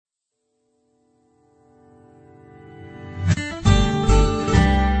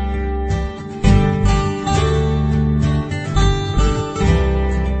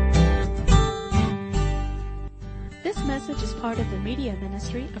media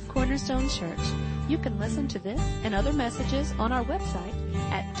ministry of Cornerstone Church. You can listen to this and other messages on our website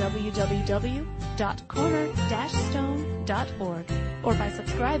at www.corner-stone.org or by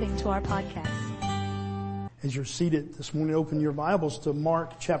subscribing to our podcast. As you're seated this morning, open your Bibles to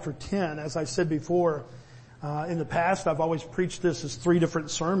Mark chapter 10. As I said before, in the past, I've always preached this as 3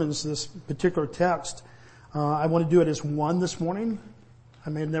 different sermons, this particular text. I want to do it as one this morning. I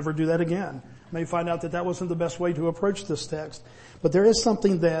may never do that again. I may find out that that wasn't the best way to approach this text. But there is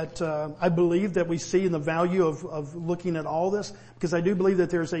something that I believe that we see in the value of looking at all this, because I do believe that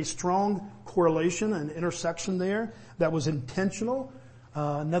there's a strong correlation and intersection there that was intentional.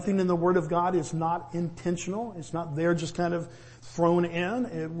 Nothing in the Word of God is not intentional. It's not there just kind of thrown in.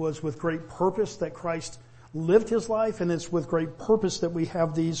 It was with great purpose that Christ lived His life, and it's with great purpose that we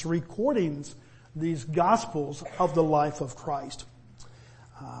have these recordings, these Gospels of the life of Christ.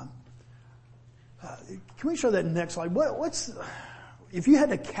 Can we show that next slide? What's if you had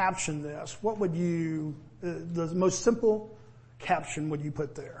to caption this, what would you, the most simple caption would you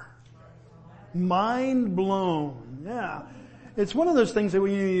put there? Mind blown. Yeah. It's one of those things that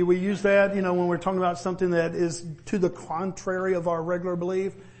we use that, when we're talking about something that is to the contrary of our regular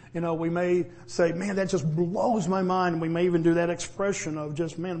belief. We may say, man, that just blows my mind. And we may even do that expression of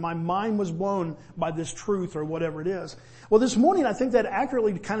just, man, my mind was blown by this truth or whatever it is. Well, this morning, I think that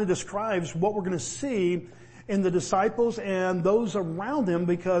accurately kind of describes what we're going to see in the disciples and those around them,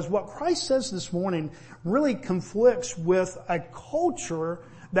 because what Christ says this morning really conflicts with a culture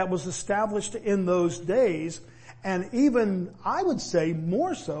that was established in those days, and even, I would say,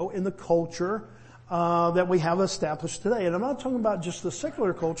 more so in the culture that we have established today. And I'm not talking about just the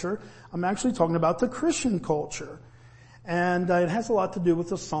secular culture. I'm actually talking about the Christian culture. And it has a lot to do with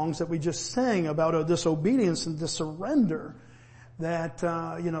the songs that we just sang about this obedience and this surrender that,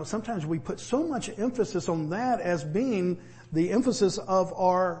 sometimes we put so much emphasis on that as being the emphasis of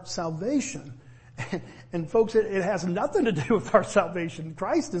our salvation. And folks, it has nothing to do with our salvation.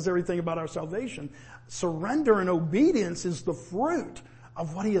 Christ is everything about our salvation. Surrender and obedience is the fruit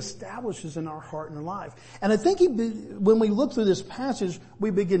of what He establishes in our heart and our life. And I think when we look through this passage,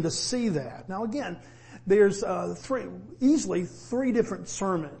 we begin to see that. Now again, there's easily three different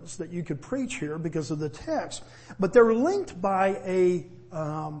sermons that you could preach here because of the text, but they're linked by a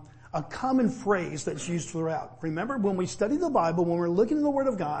common phrase that's used throughout. Remember, when we study the Bible, when we're looking at the Word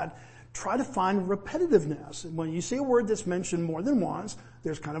of God, try to find repetitiveness. And when you see a word that's mentioned more than once,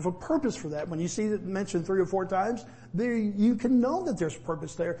 there's kind of a purpose for that. When you see it mentioned 3 or 4 times, there you can know that there's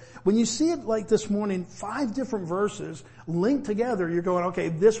purpose there. When you see it like this morning, 5 different verses linked together, you're going, okay,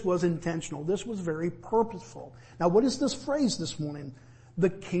 this was intentional. This was very purposeful. Now, what is this phrase this morning? The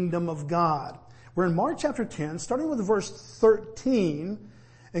kingdom of God. We're in Mark chapter 10, starting with verse 13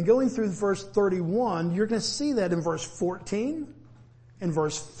 and going through verse 31. You're going to see that in verse 14, in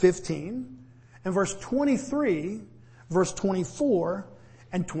verse 15, in verse 23, verse 24,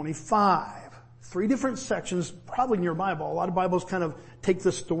 and 25. 3 different sections, probably in your Bible. A lot of Bibles kind of take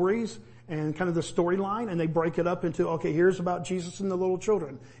the stories and kind of the storyline, and they break it up into, okay, here's about Jesus and the little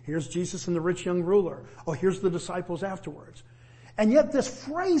children. Here's Jesus and the rich young ruler. Oh, here's the disciples afterwards. And yet this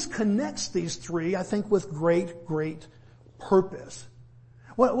phrase connects these 3, I think, with great, great purpose.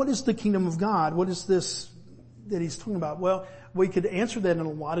 What is the kingdom of God? What is this that He's talking about? Well, we could answer that in a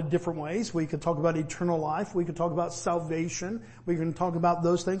lot of different ways. We could talk about eternal life. We could talk about salvation. We can talk about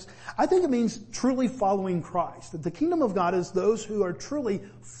those things. I think it means truly following Christ. That the kingdom of God is those who are truly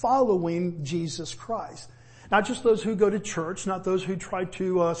following Jesus Christ. Not just those who go to church, not those who try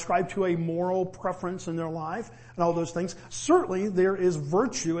to ascribe to a moral preference in their life and all those things. Certainly there is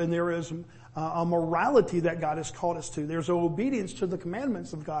virtue and there is a morality that God has called us to. There's obedience to the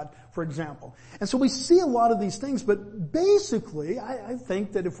commandments of God, for example. And so we see a lot of these things, but basically, I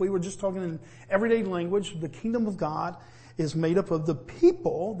think that if we were just talking in everyday language, the kingdom of God is made up of the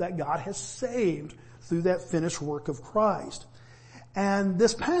people that God has saved through that finished work of Christ. And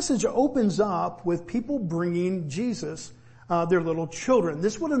this passage opens up with people bringing Jesus, their little children.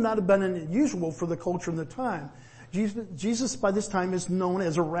 This would have not been unusual for the culture of the time. Jesus by this time is known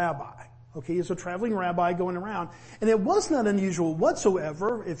as a rabbi. Okay, he's a traveling rabbi going around. And it was not unusual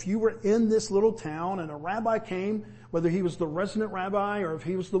whatsoever if you were in this little town and a rabbi came, whether he was the resident rabbi or if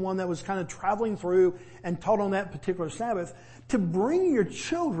he was the one that was kind of traveling through and taught on that particular Sabbath, to bring your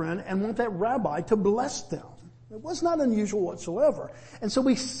children and want that rabbi to bless them. It was not unusual whatsoever. And so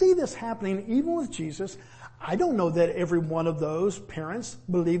we see this happening even with Jesus. I don't know that every one of those parents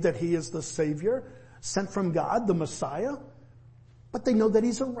believe that He is the Savior sent from God, the Messiah. But they know that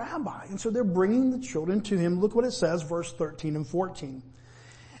He's a rabbi. And so they're bringing the children to Him. Look what it says, verse 13 and 14.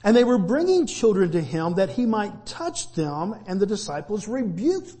 And they were bringing children to him that he might touch them, and the disciples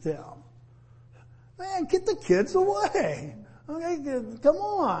rebuked them. Man, get the kids away. Okay, come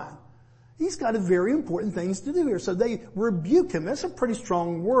on. He's got very important things to do here. So they rebuke him. That's a pretty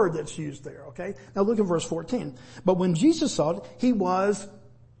strong word that's used there, okay? Now look at verse 14. But when Jesus saw it, he was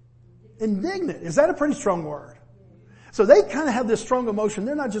indignant. Is that a pretty strong word? So they kind of have this strong emotion.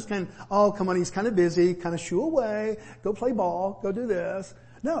 They're not just kind of, oh, come on, he's kind of busy, kind of shoo away, go play ball, go do this.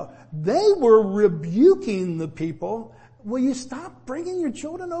 No, they were rebuking the people. Will you stop bringing your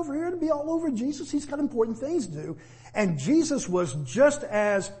children over here to be all over Jesus? He's got important things to do. And Jesus was just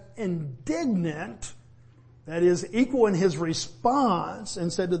as indignant, that is equal in his response,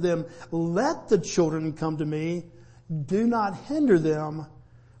 and said to them, let the children come to me. Do not hinder them,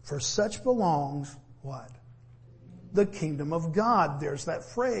 for such belongs what? The kingdom of God. There's that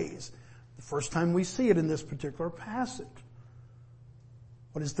phrase. The first time we see it in this particular passage.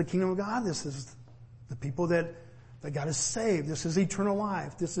 What is the kingdom of God? This is the people that God has saved. This is eternal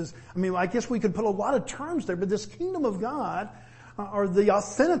life. This is, I guess we could put a lot of terms there, but this kingdom of God are the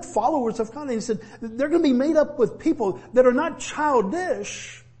authentic followers of God. And he said, they're going to be made up with people that are not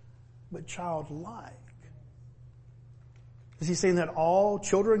childish, but childlike. Is he saying that all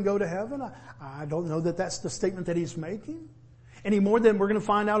children go to heaven? I don't know that that's the statement that he's making. Any more than we're going to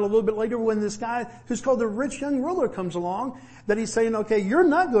find out a little bit later when this guy who's called the rich young ruler comes along, that he's saying, okay, you're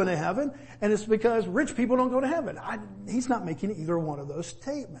not going to heaven, and it's because rich people don't go to heaven. He's not making either one of those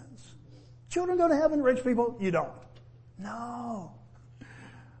statements. Children go to heaven, rich people, you don't. No.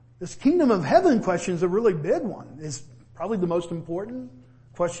 This kingdom of heaven question is a really big one. It's probably the most important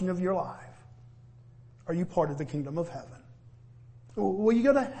question of your life. Are you part of the kingdom of heaven? Will you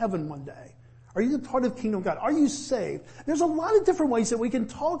go to heaven one day? Are you part of the kingdom of God? Are you saved? There's a lot of different ways that we can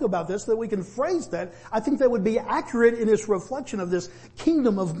talk about this, that we can phrase that. I think that would be accurate in its reflection of this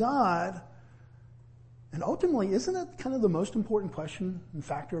kingdom of God. And ultimately, isn't that kind of the most important question and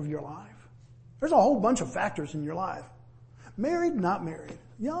factor of your life? There's a whole bunch of factors in your life. Married, not married.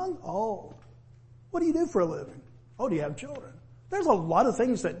 Young, old. What do you do for a living? Oh, do you have children? There's a lot of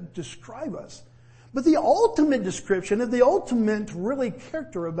things that describe us. But the ultimate description and the ultimate really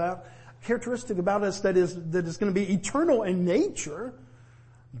characteristic about us that is going to be eternal in nature,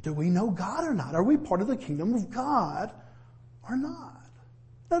 do we know God or not? Are we part of the kingdom of God or not?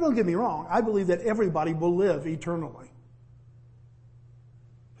 Now don't get me wrong. I believe that everybody will live eternally.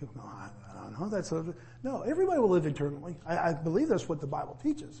 People go, I don't know. No, everybody will live eternally. I believe that's what the Bible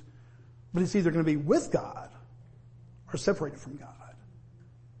teaches. But it's either going to be with God or separated from God.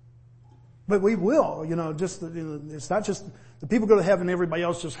 But we will, it's not just the people go to heaven, everybody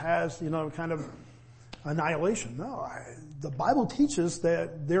else just has, kind of annihilation. No, the Bible teaches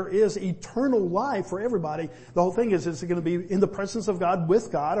that there is eternal life for everybody. The whole thing is it going to be in the presence of God, with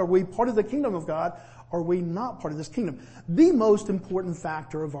God? Are we part of the kingdom of God? Are we not part of this kingdom? The most important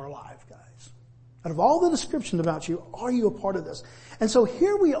factor of our life, guys. Out of all the description about you, are you a part of this? And so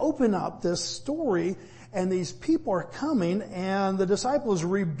here we open up this story, and these people are coming, and the disciples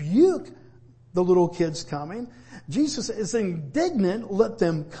rebuke the little kids coming. Jesus is indignant, let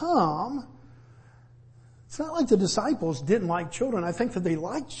them come. It's not like the disciples didn't like children. I think that they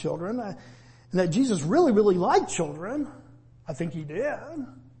liked children, and that Jesus really, really liked children. I think he did.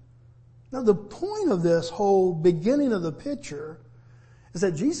 Now the point of this whole beginning of the picture is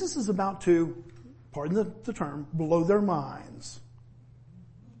that Jesus is about to, pardon the term, blow their minds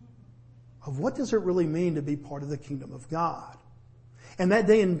of what does it really mean to be part of the kingdom of God. And that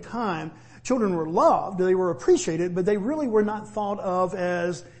day and time, children were loved, they were appreciated, but they really were not thought of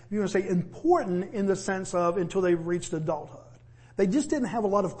as, if you want to say, important in the sense of until they reached adulthood. They just didn't have a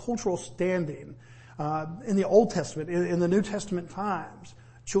lot of cultural standing. In the Old Testament, in the New Testament times,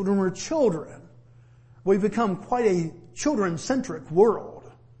 children were children. We've become quite a children-centric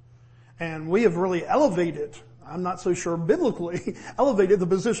world. And we have really elevated, I'm not so sure biblically, elevated the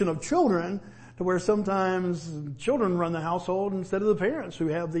position of children to where sometimes children run the household instead of the parents who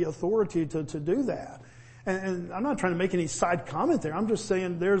have the authority to do that. And I'm not trying to make any side comment there. I'm just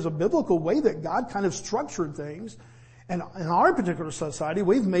saying there's a biblical way that God kind of structured things. And in our particular society,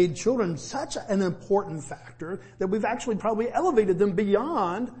 we've made children such an important factor that we've actually probably elevated them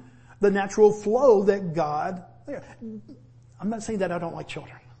beyond the natural flow that God... I'm not saying that I don't like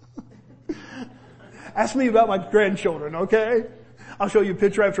children. Ask me about my grandchildren, okay? I'll show you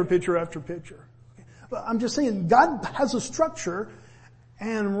picture after picture after picture. But I'm just saying God has a structure,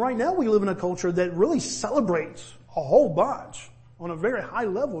 and right now we live in a culture that really celebrates a whole bunch on a very high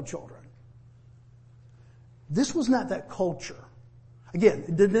level children. This was not that culture. Again,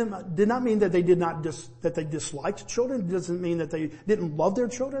 it did not mean that they disliked children. It doesn't mean that they didn't love their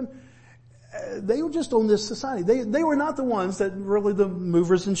children. They were just on this society. They were not the ones that really the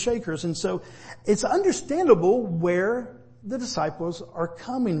movers and shakers. And so it's understandable where the disciples are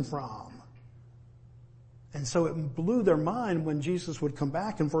coming from. And so it blew their mind when Jesus would come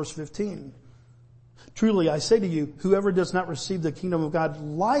back in verse 15. Truly I say to you, whoever does not receive the kingdom of God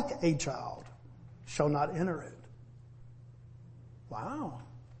like a child shall not enter it. Wow.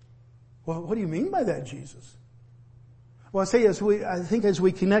 Well, what do you mean by that, Jesus? Well, I think as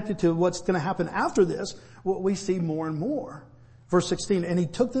we connect it to what's going to happen after this, what we see more and more. Verse 16, and he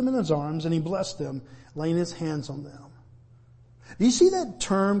took them in his arms and he blessed them, laying his hands on them. Do you see that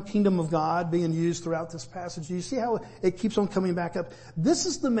term, kingdom of God, being used throughout this passage? Do you see how it keeps on coming back up? This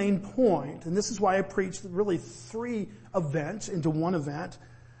is the main point, and this is why I preached really 3 events into one event.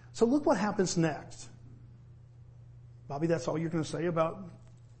 So look what happens next. Bobby, that's all you're going to say about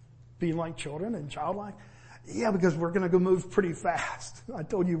being like children and childlike? Yeah, because we're going to go move pretty fast. I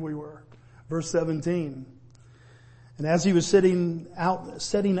told you we were. Verse 17. And as he was setting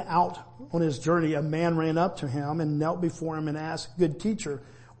out on his journey, a man ran up to him and knelt before him and asked, good teacher,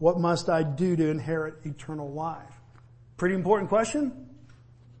 what must I do to inherit eternal life? Pretty important question?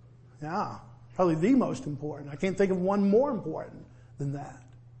 Yeah, probably the most important. I can't think of one more important than that.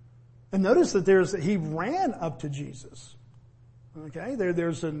 And notice that he ran up to Jesus. Okay,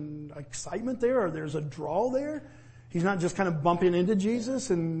 there's an excitement there, or there's a draw there. He's not just kind of bumping into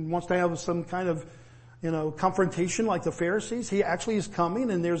Jesus and wants to have some kind of, confrontation like the Pharisees. He actually is coming,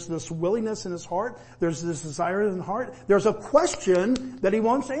 and there's this willingness in his heart. There's this desire in the heart. There's a question that he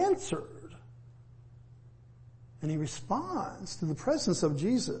wants answered. And he responds to the presence of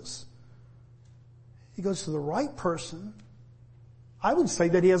Jesus. He goes to the right person. I would say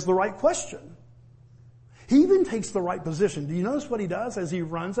that he has the right question. He even takes the right position. Do you notice what he does as he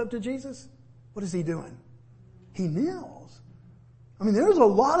runs up to Jesus? What is he doing? He kneels. I mean, there's a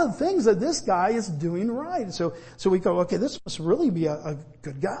lot of things that this guy is doing right. So we go, okay, this must really be a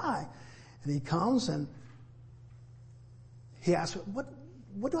good guy. And he comes and he asks, what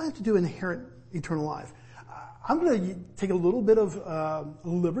do I have to do to inherit eternal life? I'm going to take a little bit of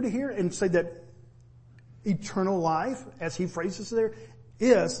liberty here and say that eternal life, as he phrases it there,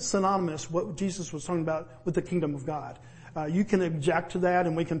 is synonymous what Jesus was talking about with the kingdom of God. You can object to that,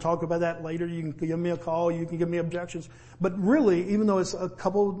 and we can talk about that later. You can give me a call. You can give me objections. But really, even though it's a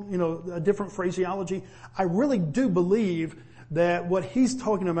couple, a different phraseology, I really do believe that what he's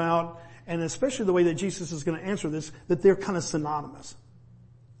talking about, and especially the way that Jesus is going to answer this, that they're kind of synonymous.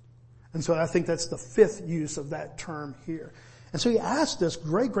 And so I think that's the 5th use of that term here. And so he asked this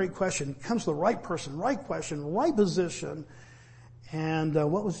great question. Comes to the right person, right question, right position. And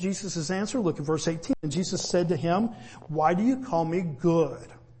what was Jesus' answer? Look at verse 18. And Jesus said to him, why do you call me good?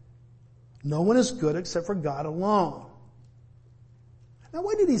 No one is good except for God alone. Now,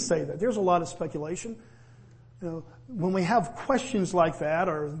 why did he say that? There's a lot of speculation. When we have questions like that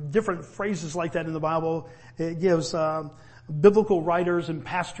or different phrases like that in the Bible, it gives biblical writers and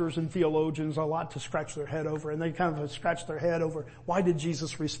pastors and theologians a lot to scratch their head over. And they kind of scratch their head over, why did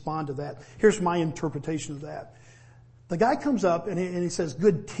Jesus respond to that? Here's my interpretation of that. The guy comes up and he says,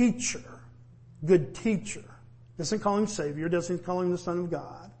 good teacher. Doesn't call him Savior, doesn't call him the Son of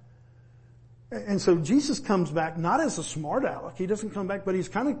God. And so Jesus comes back not as a smart aleck. He doesn't come back, but he's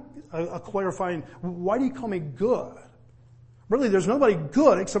kind of clarifying, why do you call me good? Really, there's nobody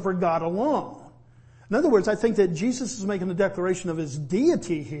good except for God alone. In other words, I think that Jesus is making a declaration of his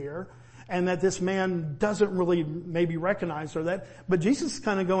deity here, and that this man doesn't really maybe recognize or that. But Jesus is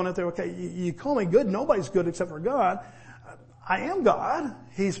kind of going out there, okay, you call me good, nobody's good except for God. I am God.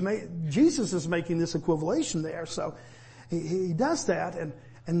 Jesus is making this equivalation there. So he does that,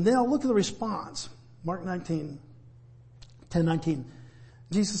 and now look at the response. Mark 10:19.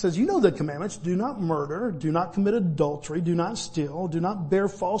 Jesus says, you know the commandments, do not murder, do not commit adultery, do not steal, do not bear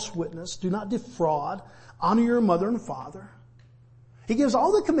false witness, do not defraud, honor your mother and father. He gives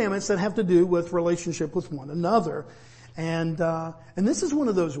all the commandments that have to do with relationship with one another. And this is one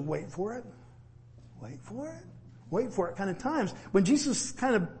of those wait for it kind of times when Jesus is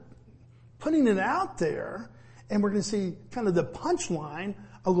kind of putting it out there, and we're going to see kind of the punchline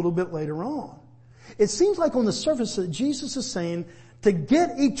a little bit later on. It seems like on the surface that Jesus is saying to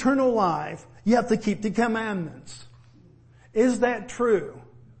get eternal life, you have to keep the commandments. Is that true?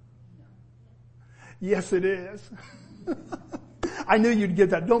 Yes, it is. I knew you'd get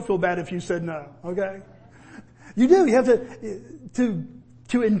that. Don't feel bad if you said no, okay? You do. You have to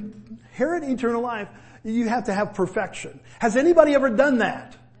inherit eternal life, you have to have perfection. Has anybody ever done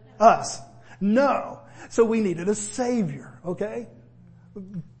that? Us? No. So we needed a Savior, okay?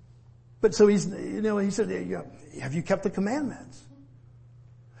 But so he said, have you kept the commandments?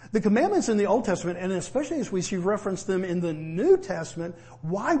 The commandments in the Old Testament, and especially as we see reference them in the New Testament,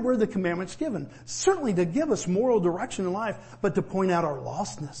 why were the commandments given? Certainly to give us moral direction in life, but to point out our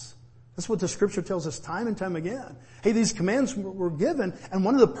lostness. That's what the scripture tells us time and time again. Hey, these commands were given, and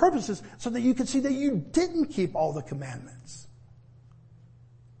one of the purposes so that you could see that you didn't keep all the commandments.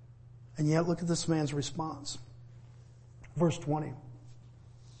 And yet look at this man's response. Verse 20.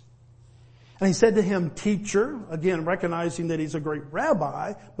 And he said to him, teacher, again recognizing that he's a great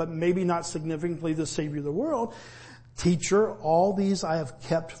rabbi, but maybe not significantly the savior of the world, teacher, all these I have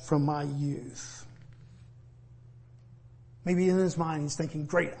kept from my youth. Maybe in his mind he's thinking,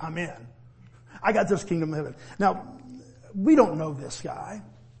 great, I'm in. I got this kingdom of heaven. Now, we don't know this guy.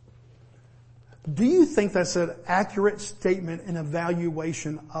 Do you think that's an accurate statement and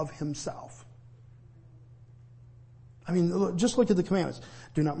evaluation of himself? I mean, just look at the commandments.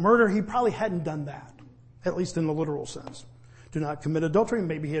 Do not murder. He probably hadn't done that, at least in the literal sense. Do not commit adultery.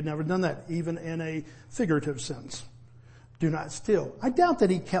 Maybe he had never done that, even in a figurative sense. Do not steal. I doubt that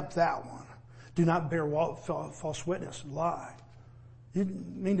he kept that one. Do not bear false witness, lie. You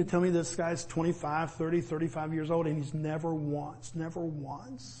mean to tell me this guy's 25, 30, 35 years old and he's never once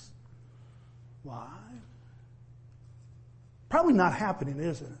lied? Probably not happening,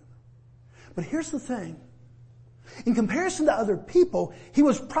 is it? But here's the thing. In comparison to other people, he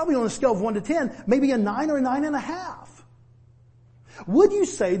was probably on a scale of 1 to 10, maybe a 9 or a 9.5. Would you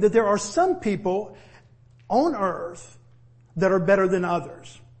say that there are some people on earth that are better than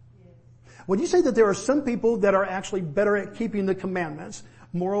others? Would you say that there are some people that are actually better at keeping the commandments,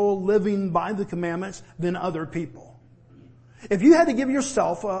 moral living by the commandments, than other people? If you had to give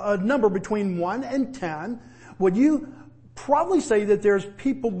yourself a number between 1 and 10, would you probably say that there's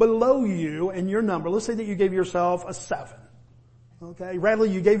people below you in your number? Let's say that you gave yourself a 7. Okay? Radley,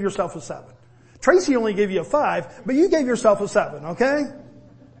 you gave yourself a 7. Tracy only gave you a 5, but you gave yourself a 7, okay?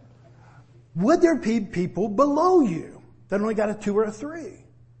 Would there be people below you that only got a 2 or a 3?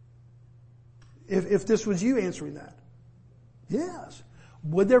 If this was you answering that. Yes.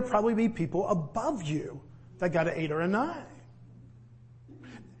 Would there probably be people above you that got an 8 or a 9?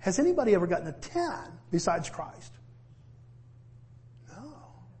 Has anybody ever gotten a 10 besides Christ? No.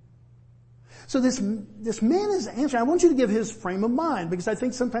 So this man is answering. I want you to give his frame of mind, because I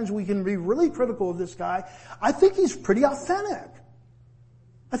think sometimes we can be really critical of this guy. I think he's pretty authentic.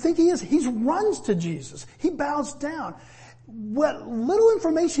 I think he is. He runs to Jesus. He bows down. What little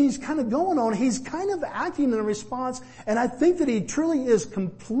information he's kind of going on, he's kind of acting in a response, and I think that he truly is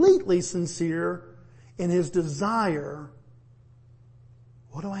completely sincere in his desire.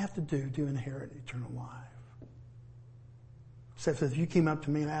 What do I have to do to inherit eternal life? So if you came up to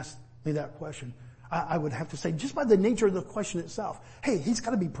me and asked me that question, I would have to say, just by the nature of the question itself, hey, he's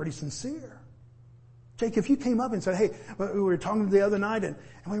got to be pretty sincere. Jake, if you came up and said, hey, we were talking the other night and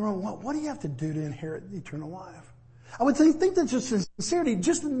we were, what do you have to do to inherit eternal life? I would think that's just sincerity,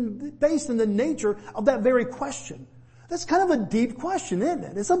 just based in the nature of that very question. That's kind of a deep question, isn't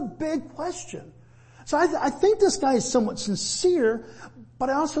it? It's a big question. So I think this guy is somewhat sincere, but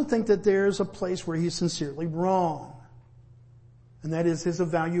I also think that there's a place where he's sincerely wrong. And that is his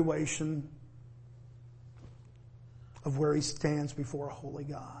evaluation of where he stands before a holy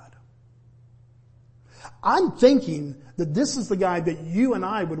God. I'm thinking that this is the guy that you and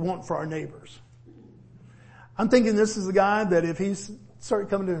I would want for our neighbors. I'm thinking this is the guy that if he started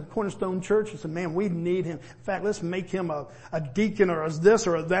coming to Cornerstone Church and said, man, we need him. In fact, let's make him a deacon or a this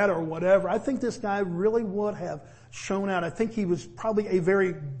or a that or whatever. I think this guy really would have shown out. I think he was probably a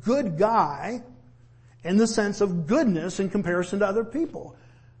very good guy in the sense of goodness in comparison to other people.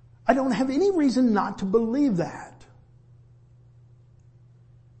 I don't have any reason not to believe that.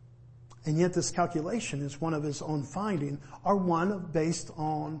 And yet this calculation is one of his own finding, or one based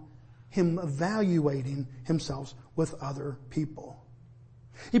on him evaluating himself with other people.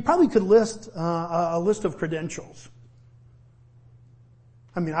 He probably could list a list of credentials.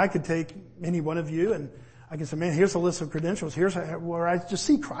 I mean, I could take any one of you and I could say, man, here's a list of credentials. Here's where I just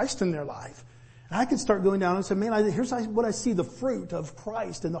see Christ in their life. And I could start going down and say, man, here's what I see, the fruit of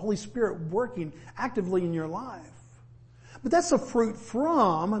Christ and the Holy Spirit working actively in your life. But that's a fruit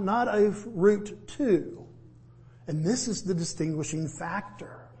from, not a root to. And this is the distinguishing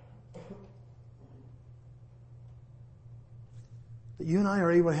factor. That you and I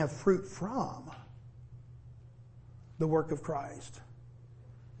are able to have fruit from the work of Christ.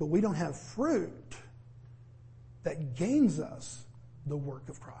 But we don't have fruit that gains us the work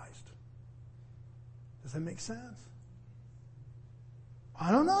of Christ. Does that make sense?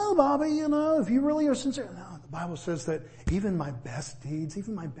 I don't know, Bobby, if you really are sincere. No, the Bible says that even my best deeds,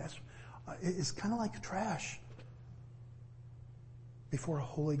 even my best, is kind of like trash before a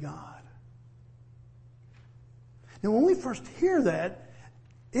holy God. Now, when we first hear that,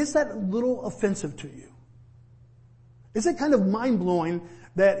 is that a little offensive to you? Is it kind of mind-blowing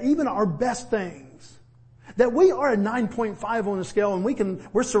that even our best things, that we are a 9.5 on the scale and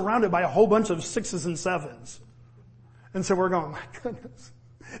we're surrounded by a whole bunch of 6s and 7s. And so we're going, my goodness,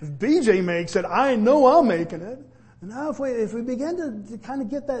 if BJ makes it, I know I'm making it. Now if we begin to kind of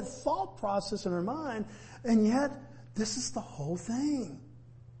get that thought process in our mind, and yet this is the whole thing.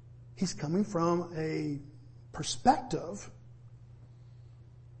 He's coming from a perspective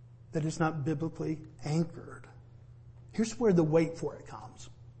that is not biblically anchored. Here's where the wait for it comes.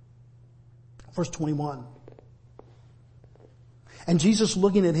 Verse 21. And Jesus,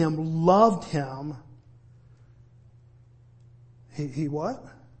 looking at him, loved him. He what?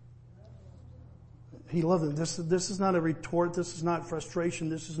 He loved him. This is not a retort. This is not frustration.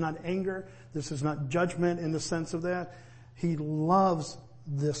 This is not anger. This is not judgment in the sense of that. He loves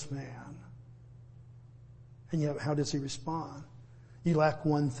this man. And yet, how does he respond? You lack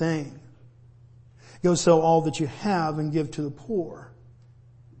one thing. Go sell all that you have and give to the poor,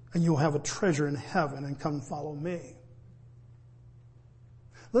 and you'll have a treasure in heaven, and come follow me.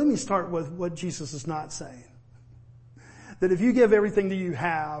 Let me start with what Jesus is not saying. That if you give everything that you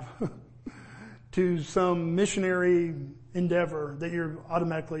have to some missionary endeavor, that you're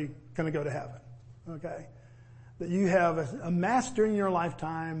automatically going to go to heaven. Okay? That you have amassed during your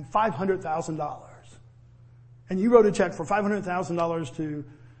lifetime $500,000. And you wrote a check for $500,000 to,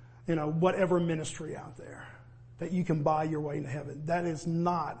 whatever ministry out there, that you can buy your way into heaven. That is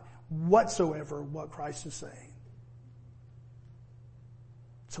not whatsoever what Christ is saying.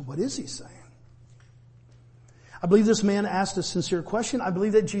 So what is he saying? I believe this man asked a sincere question. I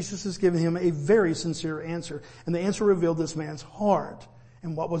believe that Jesus has given him a very sincere answer. And the answer revealed this man's heart.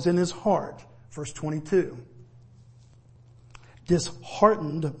 And what was in his heart? Verse 22.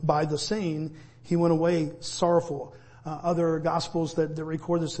 Disheartened by the saying, he went away sorrowful. Other gospels that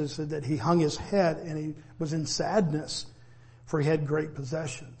record this said that he hung his head and he was in sadness, for he had great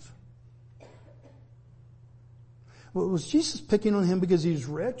possessions. Well, was Jesus picking on him because he was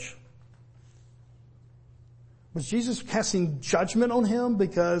rich? Was Jesus casting judgment on him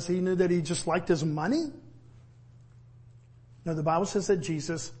because he knew that he just liked his money? No, the Bible says that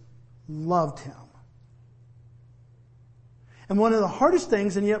Jesus loved him. And one of the hardest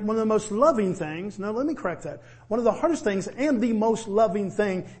things, and yet one of the most loving things, no, let me correct that. One of the hardest things and the most loving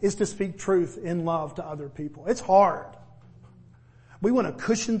thing is to speak truth in love to other people. It's hard. We want to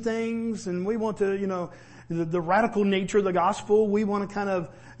cushion things, and we want to, the radical nature of the gospel, we want to kind of,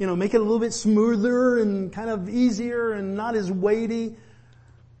 make it a little bit smoother and kind of easier and not as weighty.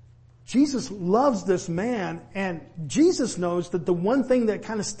 Jesus loves this man, and Jesus knows that the one thing that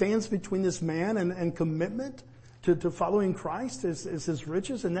kind of stands between this man and commitment to following Christ is his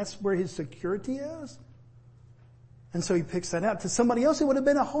riches, and that's where his security is. And so he picks that out. To somebody else, it would have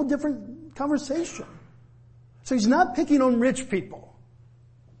been a whole different conversation. So he's not picking on rich people.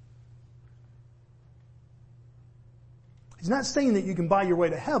 He's not saying that you can buy your way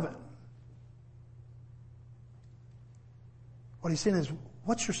to heaven. What he's saying is,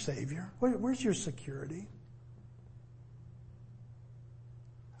 what's your Savior? Where's your security?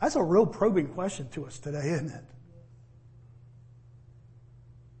 That's a real probing question to us today, isn't it?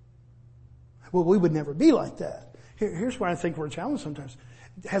 Well, we would never be like that. Here's where I think we're challenged sometimes.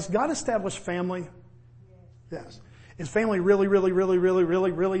 Has God established family? Yes. Is family really, really, really, really,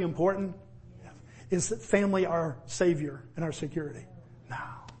 really, really important? Yes. Is family our Savior and our security? No.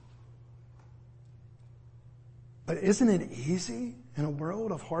 But isn't it easy in a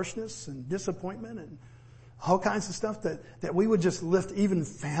world of harshness and disappointment and all kinds of stuff that we would just lift even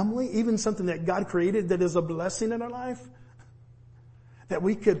family, even something that God created that is a blessing in our life? That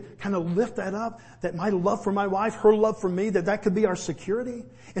we could kind of lift that up, that my love for my wife, her love for me, that could be our security.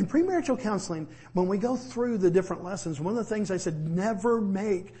 In premarital counseling, when we go through the different lessons, one of the things I said,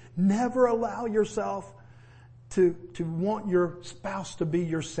 never allow yourself to want your spouse to be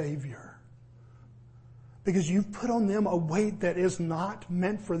your Savior. Because you've put on them a weight that is not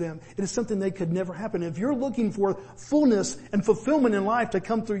meant for them. It is something they could never happen. If you're looking for fullness and fulfillment in life to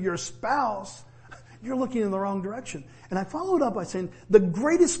come through your spouse, you're looking in the wrong direction. And I followed up by saying the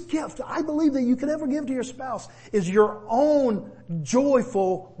greatest gift I believe that you could ever give to your spouse is your own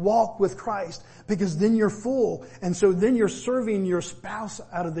joyful walk with Christ, because then you're full. And so then you're serving your spouse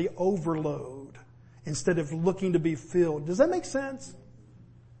out of the overload instead of looking to be filled. Does that make sense?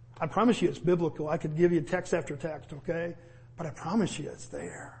 I promise you it's biblical. I could give you text after text, okay? But I promise you it's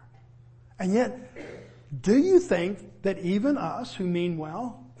there. And yet, Do you think that even us who mean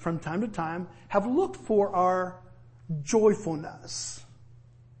well from time to time have looked for our joyfulness?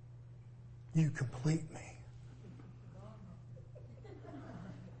 You complete me.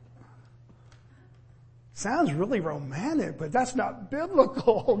 Sounds really romantic, but that's not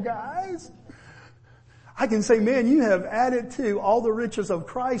biblical, guys. I can say, man, you have added to all the riches of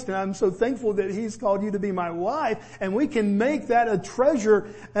Christ, and I'm so thankful that He's called you to be my wife, and we can make that a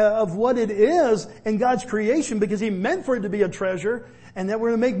treasure of what it is in God's creation because He meant for it to be a treasure, and that we're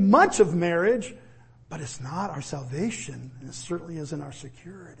going to make much of marriage, but it's not our salvation, and it certainly isn't our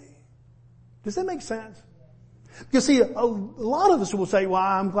security. Does that make sense? Because see, a lot of us will say, well,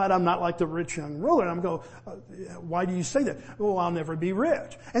 I'm glad I'm not like the rich young ruler. And I'm going, why do you say that? Well, I'll never be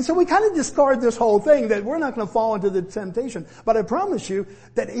rich. And so we kind of discard this whole thing that we're not going to fall into the temptation. But I promise you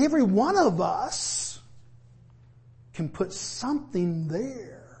that every one of us can put something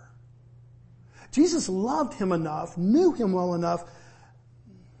there. Jesus loved him enough, knew him well enough.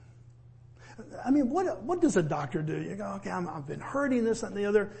 I mean, what does a doctor do? You go, okay, I've been hurting this and the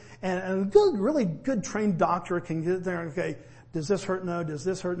other, and a good, really good trained doctor can get there and okay, does this hurt? No. Does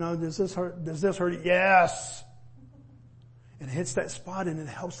this hurt? No. Does this hurt? Does this hurt? Yes. And it hits that spot and it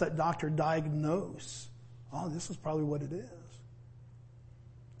helps that doctor diagnose. Oh, this is probably what it is.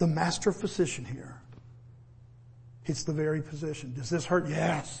 The master physician here hits the very position. Does this hurt?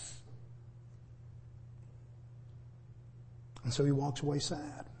 Yes. And so he walks away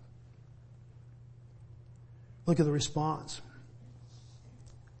sad. Look at the response.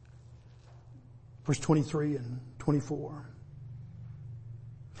 Verse 23 and 24.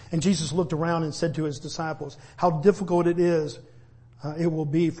 And Jesus looked around and said to his disciples, how difficult it will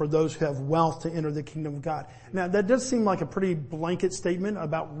be for those who have wealth to enter the kingdom of God. Now that does seem like a pretty blanket statement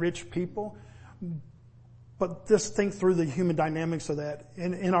about rich people, but just think through the human dynamics of that.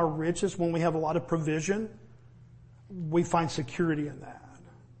 In our riches, when we have a lot of provision, we find security in that.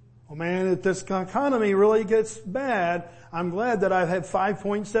 Oh man, if this economy really gets bad, I'm glad that I have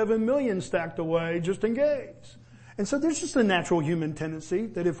 5.7 million stacked away just in case. And so there's just a natural human tendency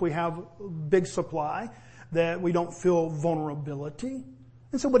that if we have big supply, that we don't feel vulnerability.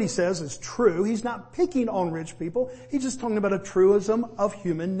 And so what he says is true. He's not picking on rich people. He's just talking about a truism of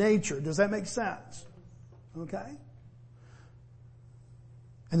human nature. Does that make sense? Okay?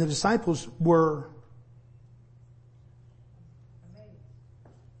 And the disciples were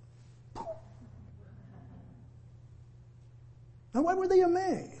Now, why were they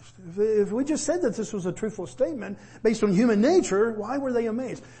amazed? If we just said that this was a truthful statement based on human nature, why were they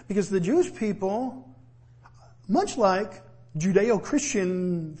amazed? Because the Jewish people, much like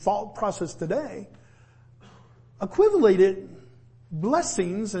Judeo-Christian thought process today, equivalated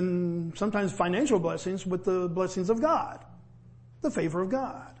blessings and sometimes financial blessings with the blessings of God, the favor of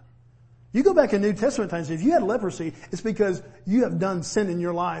God. You go back in New Testament times, if you had leprosy, it's because you have done sin in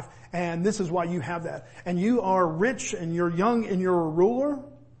your life, and this is why you have that. And you are rich and you're young and you're a ruler.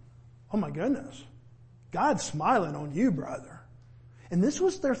 Oh my goodness. God's smiling on you, brother. And this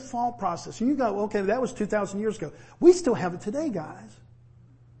was their thought process. And you go, okay, that was 2,000 years ago. We still have it today, guys.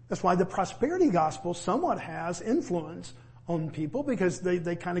 That's why the prosperity gospel somewhat has influence on people, because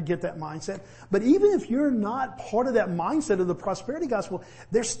they kind of get that mindset. But even if you're not part of that mindset of the prosperity gospel,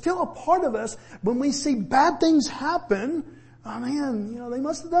 there's still a part of us when we see bad things happen. Oh man, they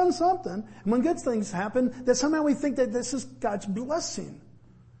must have done something. And when good things happen, that somehow we think that this is God's blessing.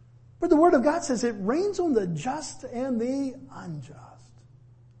 But the Word of God says it rains on the just and the unjust.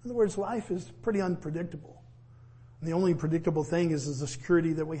 In other words, life is pretty unpredictable. And the only predictable thing is the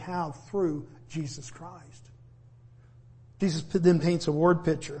security that we have through Jesus Christ. Jesus then paints a word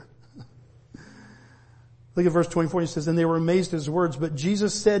picture. Look at verse 24. He says, and they were amazed at his words, but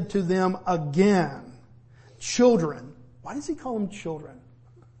Jesus said to them again, children. Why does he call them children?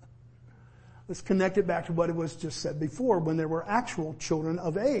 Let's connect it back to what it was just said before when there were actual children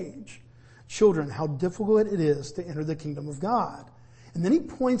of age. Children, how difficult it is to enter the kingdom of God. And then he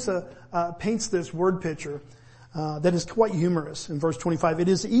paints this word picture that is quite humorous in verse 25. It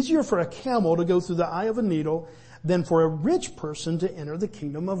is easier for a camel to go through the eye of a needle than for a rich person to enter the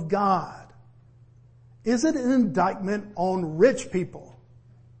kingdom of God. Is it an indictment on rich people?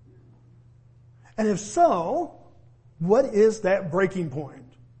 And if so, what is that breaking point?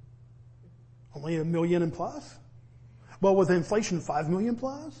 Only 1 million and plus? Well, with inflation, 5 million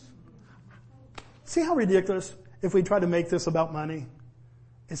plus? See how ridiculous if we try to make this about money?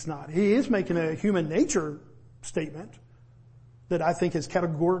 It's not. He is making a human nature statement that I think is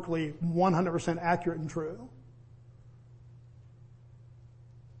categorically 100% accurate and true.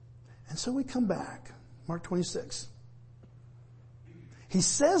 And so we come back. Mark 26. He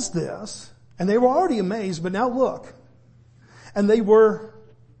says this And they were already amazed, but now look. And they were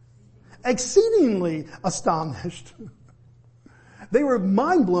exceedingly astonished. They were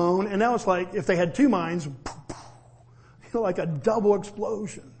mind blown, and now it's like if they had two minds, like a double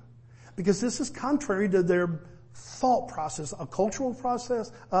explosion. Because this is contrary to their thought process, a cultural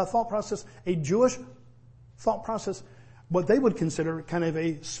process, thought process, a Jewish thought process, what they would consider kind of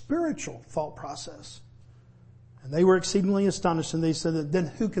a spiritual thought process. And they were exceedingly astonished, and they said, then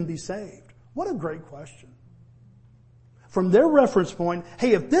who can be saved? What a great question. From their reference point,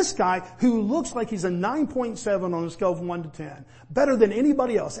 hey, if this guy who looks like he's a 9.7 on a scale of 1 to 10, better than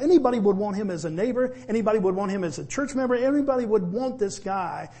anybody else, anybody would want him as a neighbor, anybody would want him as a church member, everybody would want this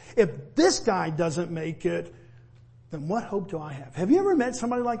guy. If this guy doesn't make it, then what hope do I have? Have you ever met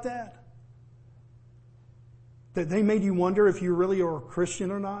somebody like that? That they made you wonder if you really are a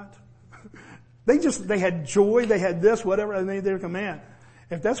Christian or not? They had joy, they had this, whatever, and they're like, man,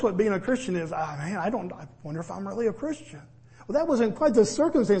 if that's what being a Christian is, I wonder if I'm really a Christian. Well, that wasn't quite the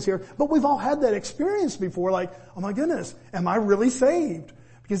circumstance here, but we've all had that experience before, like, oh my goodness, am I really saved?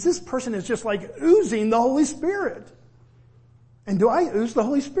 Because this person is just like oozing the Holy Spirit. And do I ooze the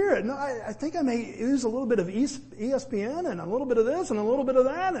Holy Spirit? No, I think I may ooze a little bit of ESPN and a little bit of this and a little bit of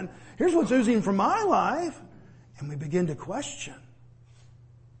that, and here's what's oozing from my life. And we begin to question.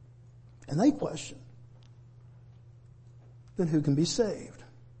 And they question. Then who can be saved?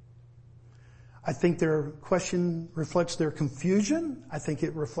 I think their question reflects their confusion. I think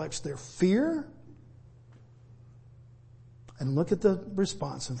it reflects their fear. And look at the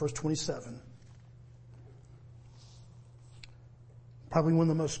response in verse 27. Probably one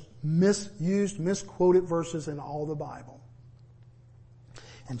of the most misused, misquoted verses in all the Bible.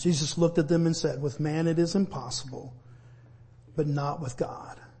 And Jesus looked at them and said, with man it is impossible, but not with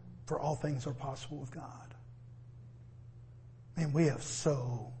God. For all things are possible with God. Man, we have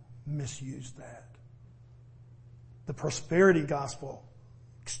so misused that. The prosperity gospel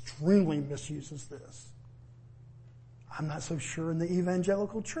extremely misuses this. I'm not so sure in the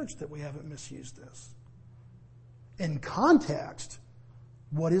evangelical church that we haven't misused this. In context,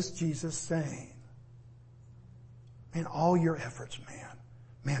 what is Jesus saying? Man, all your efforts,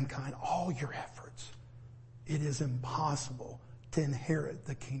 mankind, all your efforts, it is impossible to inherit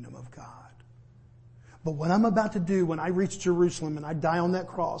the kingdom of God. But what I'm about to do when I reach Jerusalem and I die on that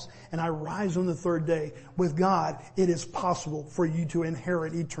cross and I rise on the third day, with God, it is possible for you to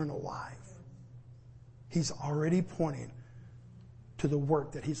inherit eternal life. He's already pointing to the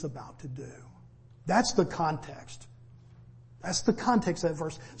work that he's about to do. That's the context. That's the context of that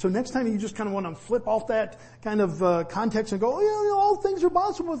verse. So next time you just kind of want to flip off that kind of context and go, all things are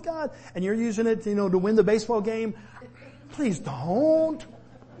possible with God, and you're using it, to win the baseball game, please don't.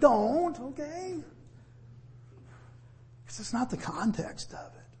 Don't, okay? Because it's not the context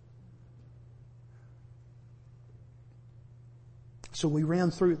of it. So we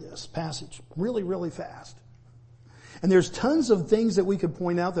ran through this passage really, really fast. And there's tons of things that we could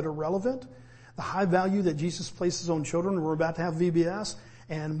point out that are relevant. The high value that Jesus places on children. We're about to have VBS.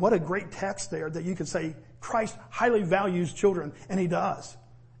 And what a great text there that you could say Christ highly values children. And he does.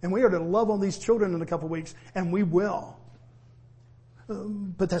 And we are to love on these children in a couple of weeks. And we will.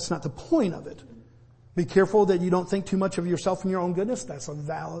 But that's not the point of it. Be careful that you don't think too much of yourself and your own goodness. That's a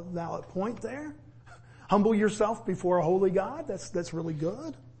valid point there. Humble yourself before a holy God. That's really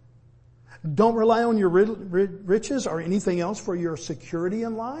good. Don't rely on your riches or anything else for your security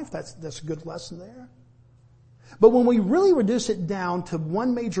in life. That's a good lesson there. But when we really reduce it down to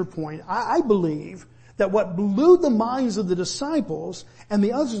one major point, I believe that what blew the minds of the disciples and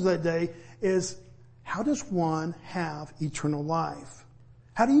the others that day is, how does one have eternal life?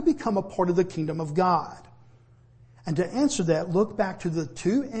 How do you become a part of the kingdom of God? And to answer that, look back to the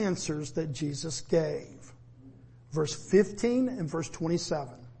two answers that Jesus gave. Verse 15 and verse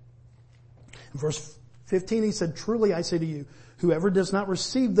 27. In verse 15 he said, truly I say to you, whoever does not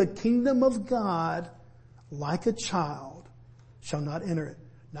receive the kingdom of God like a child shall not enter it.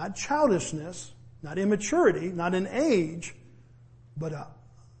 Not childishness, not immaturity, not an age, but a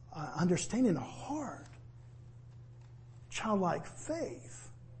understanding of heart. Childlike faith.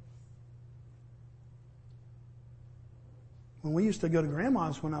 When we used to go to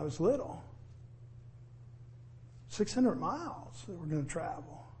grandma's when I was little, 600 miles that we're going to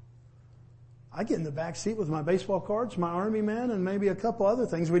travel. I get in the back seat with my baseball cards, my Army man, and maybe a couple other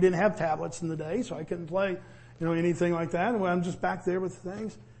things. We didn't have tablets in the day, so I couldn't play, anything like that. And I'm just back there with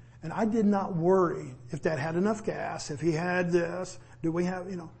things. And I did not worry if Dad had enough gas, if he had this, do we have,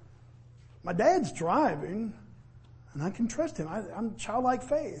 My dad's driving, and I can trust him. I'm childlike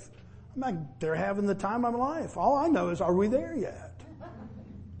faith. I'm not there having the time of my life. All I know is, are we there yet?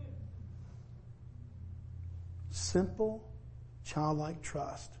 simple, childlike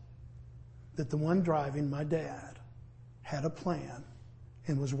trust that the one driving, my dad, had a plan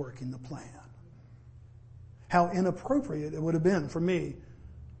and was working the plan. How inappropriate it would have been for me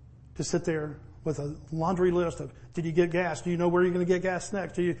to sit there with a laundry list of, did you get gas? Do you know where you're going to get gas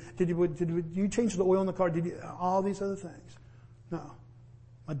next? Did you change the oil in the car? All these other things. No.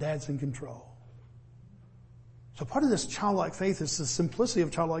 My dad's in control. So part of this childlike faith is the simplicity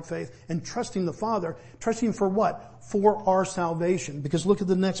of childlike faith and trusting the Father. Trusting for what? For our salvation. Because look at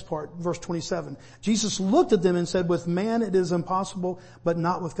the next part, verse 27. Jesus looked at them and said, with man it is impossible, but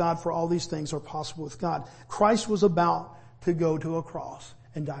not with God, for all these things are possible with God. Christ was about to go to a cross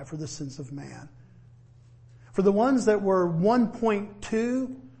and die for the sins of man. For the ones that were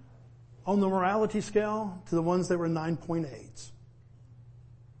 1.2 on the morality scale to the ones that were 9.8.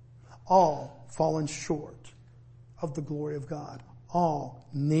 All fallen short of the glory of God. All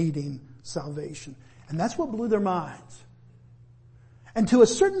needing salvation. And that's what blew their minds. And to a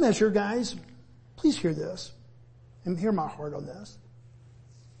certain measure, guys, please hear this and hear my heart on this.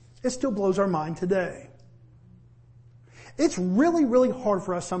 It still blows our mind today. It's really, really hard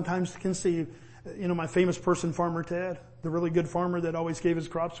for us sometimes to conceive, my famous person, Farmer Ted, the really good farmer that always gave his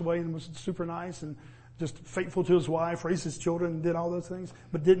crops away and was super nice and just faithful to his wife, raised his children and did all those things,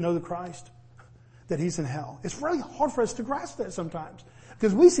 but didn't know the Christ, that he's in hell. It's really hard for us to grasp that sometimes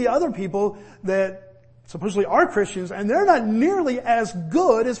because we see other people that supposedly are Christians and they're not nearly as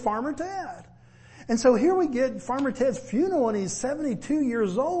good as Farmer Ted. And so here we get Farmer Ted's funeral and he's 72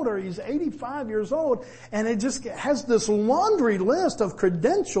 years old or he's 85 years old and it just has this laundry list of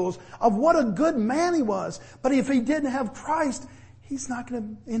credentials of what a good man he was. But if he didn't have Christ, he's not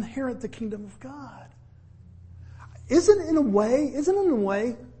going to inherit the kingdom of God. Isn't it in a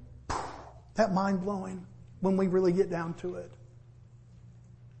way that mind-blowing when we really get down to it?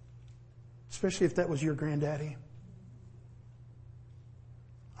 Especially if that was your granddaddy.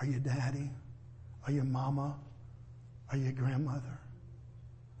 Are you daddy? Are you mama? Are you grandmother?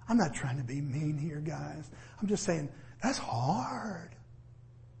 I'm not trying to be mean here, guys. I'm just saying, that's hard.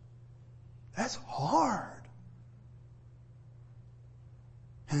 That's hard.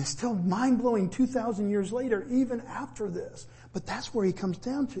 And it's still mind-blowing 2,000 years later, even after this. But that's where he comes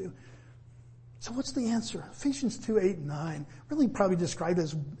down to. So what's the answer? Ephesians 2:8-9 really probably described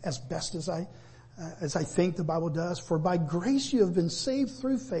as best as I think the Bible does. For by grace you have been saved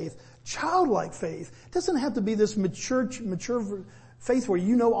through faith, childlike faith. It doesn't have to be this mature faith where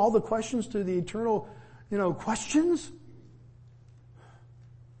you know all the questions to the eternal, questions.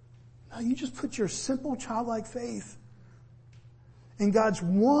 No, you just put your simple childlike faith in God's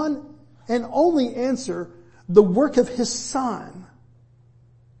one and only answer, the work of His Son.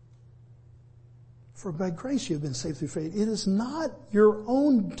 For by grace you have been saved through faith. It is not your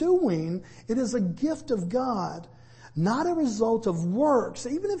own doing. It is a gift of God, not a result of works,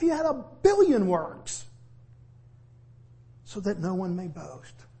 even if you had 1 billion works, so that no one may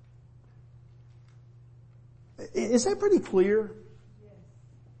boast. Is that pretty clear?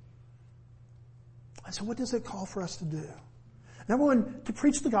 And so what does it call for us to do? Number one, to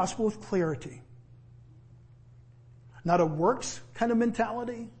preach the gospel with clarity. Not a works kind of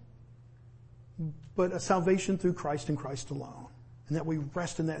mentality, but a salvation through Christ and Christ alone. And that we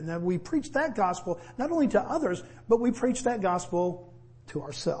rest in that. And that we preach that gospel not only to others, but we preach that gospel to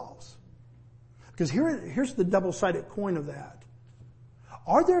ourselves. Because here's the double-sided coin of that.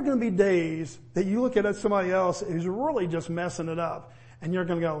 Are there going to be days that you look at somebody else who's really just messing it up and you're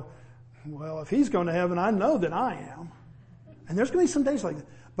going to go, well, if he's going to heaven, I know that I am. And there's going to be some days like that.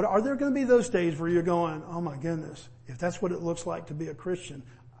 But are there going to be those days where you're going, oh my goodness, if that's what it looks like to be a Christian,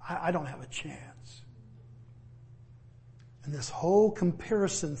 I don't have a chance. And this whole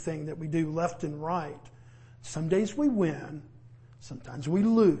comparison thing that we do left and right, some days we win, sometimes we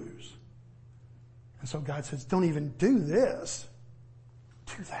lose. And so God says, don't even do this,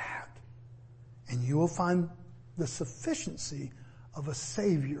 do that. And you will find the sufficiency of a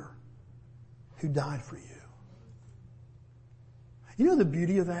Savior who died for you. You know the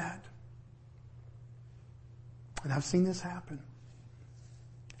beauty of that? And I've seen this happen.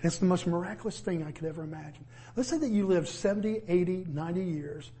 It's the most miraculous thing I could ever imagine. Let's say that you lived 70, 80, 90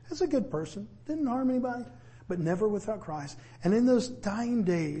 years as a good person, didn't harm anybody, but never without Christ. And in those dying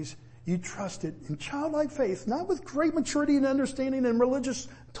days, you trusted in childlike faith, not with great maturity and understanding and religious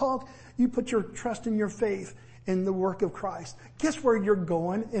talk. You put your trust and your faith in the work of Christ. Guess where you're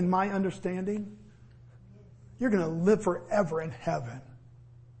going in my understanding? You're going to live forever in heaven.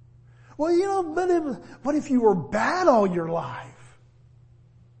 Well, but what if you were bad all your life?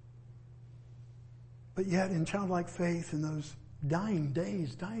 But yet in childlike faith, in those dying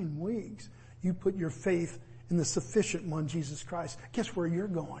days, dying weeks, you put your faith in the sufficient one, Jesus Christ. Guess where you're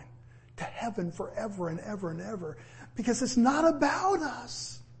going? To heaven forever and ever and ever. Because it's not about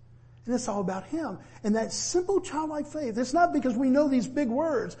us. And it's all about Him. And that simple childlike faith, it's not because we know these big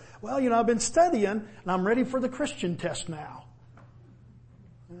words. Well, I've been studying and I'm ready for the Christian test now.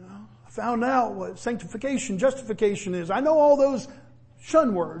 I found out what sanctification, justification is. I know all those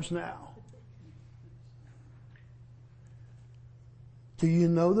shun words now. Do you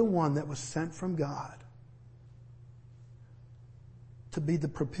know the one that was sent from God to be the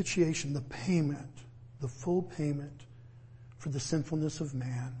propitiation, the payment, the full payment for the sinfulness of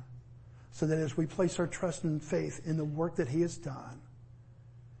man? So that as we place our trust and faith in the work that He has done,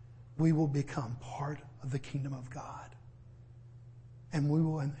 we will become part of the kingdom of God. And we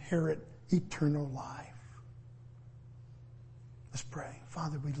will inherit eternal life. Let's pray.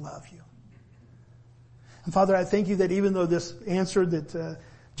 Father, we love You. And Father, I thank You that even though this answer that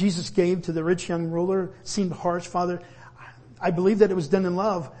Jesus gave to the rich young ruler seemed harsh, Father, I believe that it was done in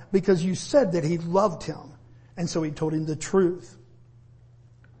love because You said that He loved him. And so He told him the truth.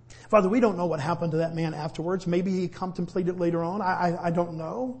 Father, we don't know what happened to that man afterwards. Maybe he contemplated later on. I don't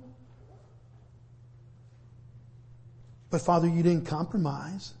know. But Father, You didn't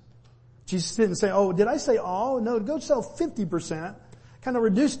compromise. Jesus didn't say, oh, did I say all? No, go sell 50%. Kind of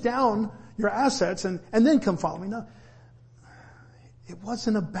reduce down your assets and then come follow me. No. It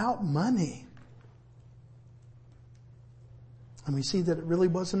wasn't about money. And we see that it really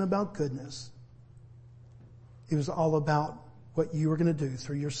wasn't about goodness. It was all about what You were going to do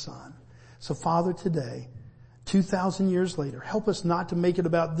through Your Son. So Father, today, 2,000 years later, help us not to make it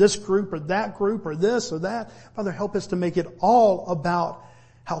about this group or that group or this or that. Father, help us to make it all about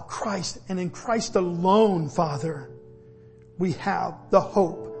how Christ and in Christ alone, Father, we have the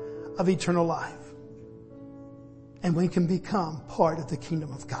hope of eternal life. And we can become part of the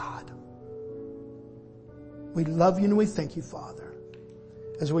kingdom of God. We love You and we thank You, Father,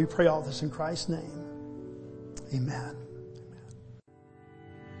 as we pray all this in Christ's name. Amen.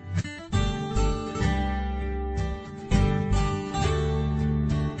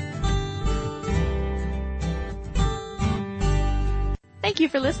 Thank you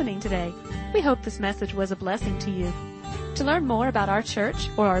for listening today. We hope this message was a blessing to you. To learn more about our church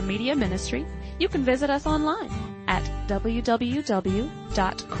or our media ministry, you can visit us online at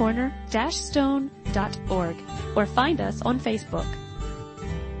www.corner-stone.org or find us on Facebook.